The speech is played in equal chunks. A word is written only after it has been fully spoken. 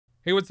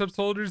Hey, what's up,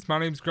 soldiers? My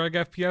name's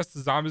GregFPS, the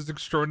Zombies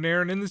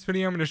Extraordinaire, and in this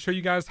video, I'm going to show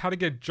you guys how to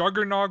get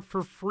Juggernog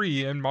for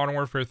free in Modern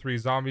Warfare 3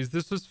 Zombies.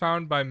 This was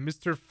found by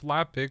Mr.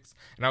 Flatpix,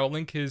 and I will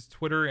link his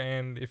Twitter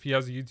and if he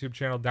has a YouTube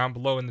channel down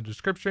below in the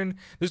description.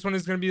 This one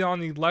is going to be on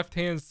the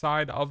left-hand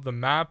side of the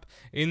map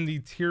in the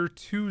Tier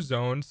 2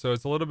 zone, so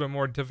it's a little bit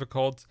more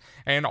difficult.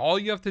 And all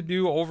you have to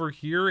do over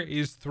here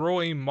is throw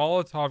a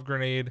Molotov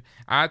grenade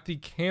at the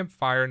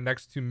campfire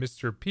next to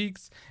Mr.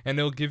 Peaks, and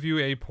it'll give you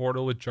a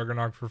portal with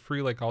Juggernog for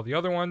free like all the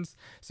other ones.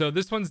 So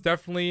this one's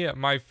definitely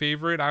my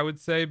favorite, I would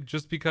say,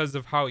 just because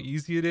of how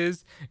easy it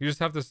is. You just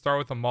have to start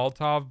with a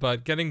Molotov,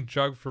 but getting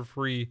Jug for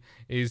free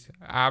is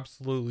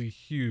absolutely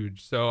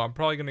huge. So I'm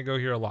probably going to go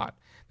here a lot.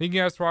 Thank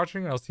you guys for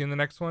watching. I'll see you in the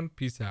next one.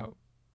 Peace out.